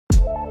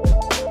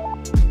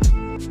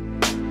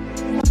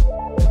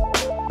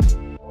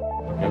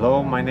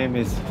Hello, my name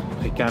is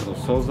Ricardo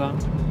Sousa.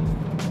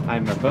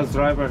 I'm a bus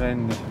driver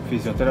and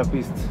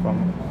physiotherapist from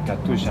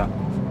KATUSHA.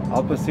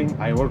 Alpecin.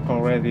 I work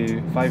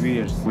already 5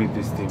 years with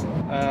this team.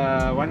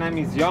 When I'm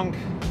young,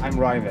 I'm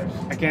rider.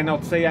 I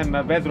cannot say I'm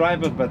a bad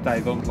driver, but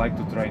I don't like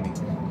to train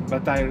it.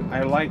 But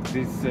I like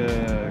this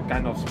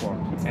kind of sport.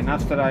 And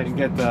after I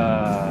get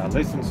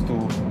lessons to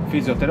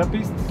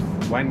physiotherapist,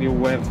 when you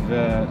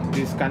have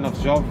this kind of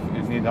job,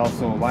 you need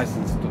also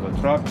license to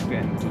the truck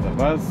and to the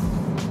bus,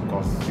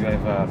 because you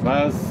have a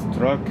bus,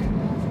 truck,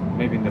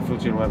 maybe in the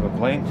future you have a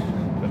plane,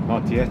 but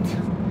not yet.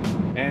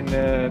 And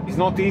it's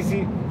not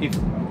easy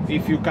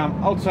if you come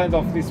outside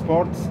of this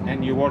sport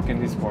and you work in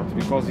this sport,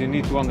 because you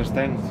need to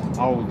understand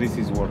how this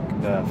is work.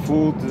 The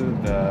food,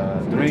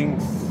 the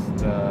drinks,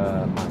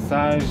 the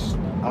massage.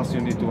 Also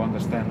you need to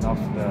understand of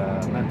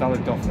the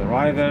mentality of the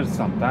riders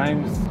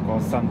sometimes,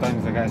 because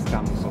sometimes the guys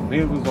come so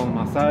nervous on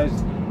massage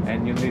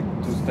and you need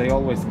to stay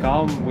always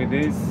calm with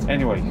this.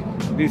 Anyway,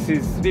 this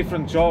is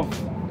different job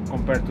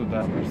compared to the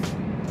others.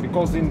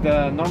 Because in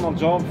the normal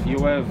job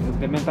you have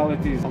the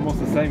mentality is almost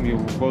the same. You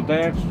go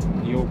there,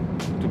 you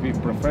to be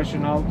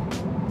professional.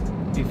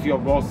 If your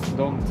boss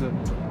don't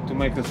to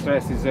make the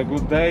stress is a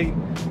good day,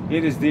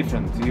 it is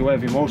different. You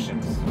have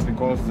emotions,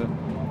 because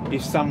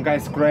if some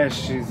guys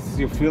crash,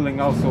 you feeling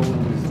also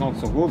is not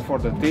so good for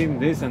the team,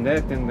 this and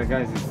that, and the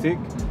guys is sick.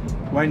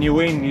 When you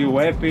win, you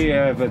happy, you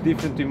have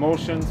different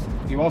emotions.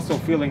 You also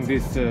feeling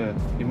these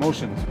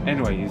emotions.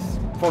 Anyway,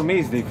 for me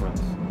it's different.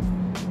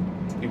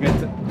 You get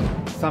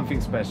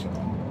something special.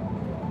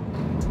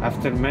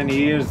 After many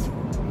years,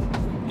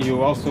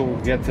 you also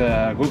get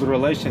a good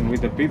relation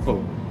with the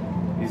people.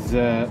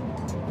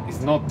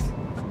 It's not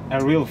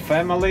a real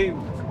family,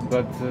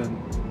 but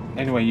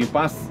anyway, you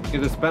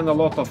spend a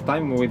lot of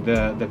time with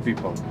the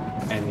people,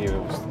 and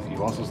you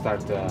also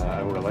start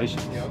a relation,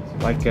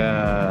 like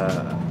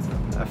a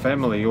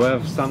family. You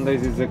have some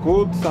days is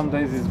good, some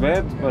days is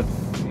bad, but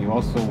you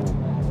also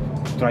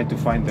try to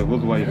find a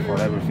good way for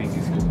everything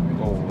is to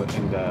go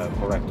in the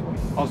correct way.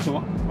 Also,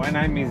 when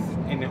I'm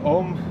in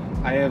home,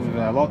 I have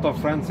a lot of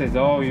friends say,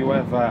 "Oh, you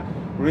have a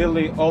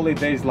really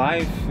holidays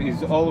life,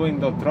 is all in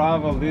the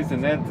travel, this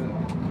and that."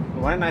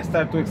 When I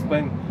start to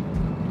explain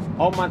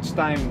how much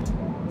time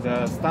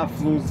the staff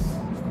lose,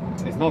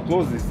 it's not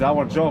lose, it's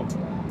our job.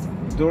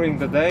 During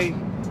the day,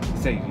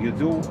 say, you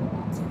do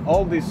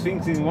all these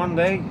things in one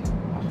day?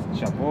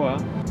 Chapeau, huh?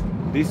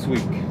 This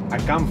week, I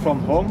come from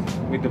home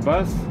with the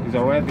bus, it's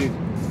already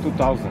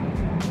 2,000.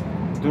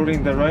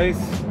 During the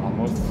race,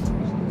 almost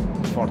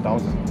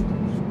 4,000.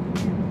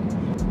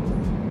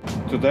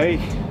 Today,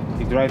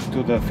 he drives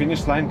to the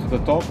finish line, to the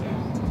top,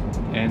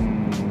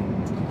 and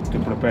to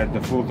prepare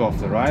the food of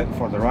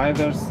for the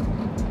riders,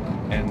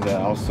 and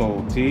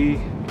also tea,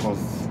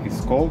 because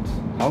it's cold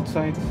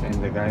outside, and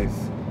the guys,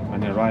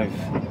 when they arrive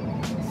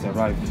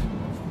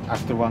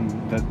after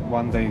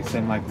one day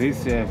same like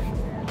this, they have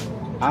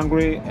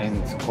hungry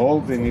and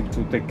cold, they need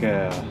to take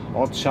a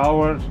hot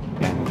shower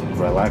and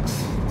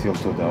relax till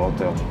to the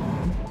hotel.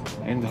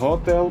 In the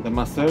hotel, the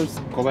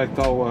masseurs collect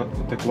all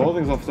the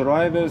clothing of the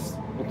riders,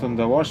 put on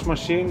the wash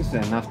machines,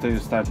 and after you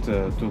start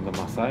to do the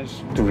massage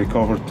to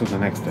recover to the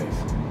next days.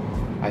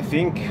 I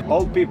think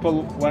all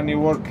people, when you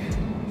work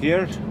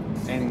here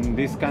in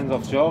this kind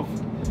of job,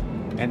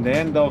 and the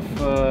end of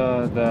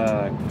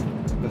the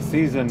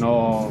season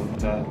or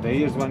the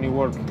years when you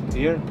work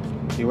here,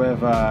 you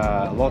have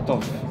a lot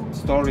of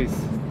stories.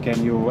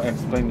 Can you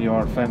explain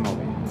your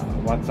family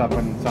what's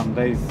happened some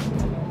days?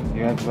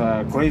 You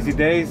have crazy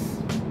days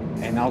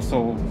and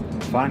also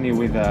funny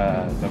with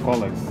the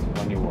colleagues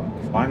when you work.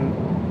 One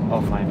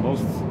of my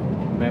most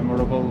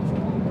memorable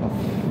of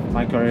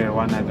my career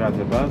when I drive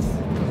the bus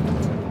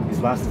is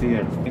last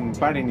year in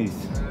Paris.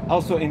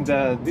 Also in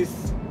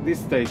this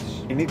stage,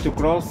 you need to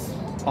cross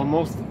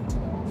almost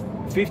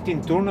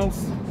 15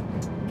 tunnels,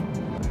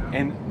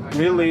 and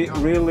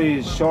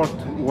really short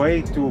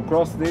way to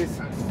cross this.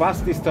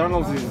 Past these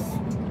tunnels is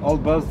all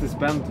bus they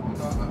spend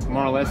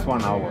more or less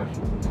 1 hour.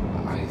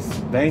 It's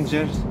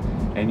dangerous,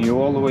 and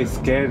you always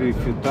scared if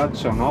you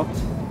touch or not.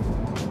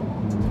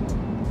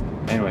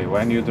 Anyway,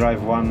 when you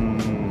drive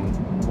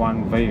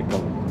one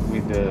vehicle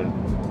with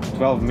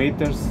 12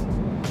 meters,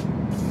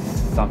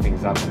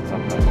 something's happened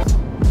sometimes.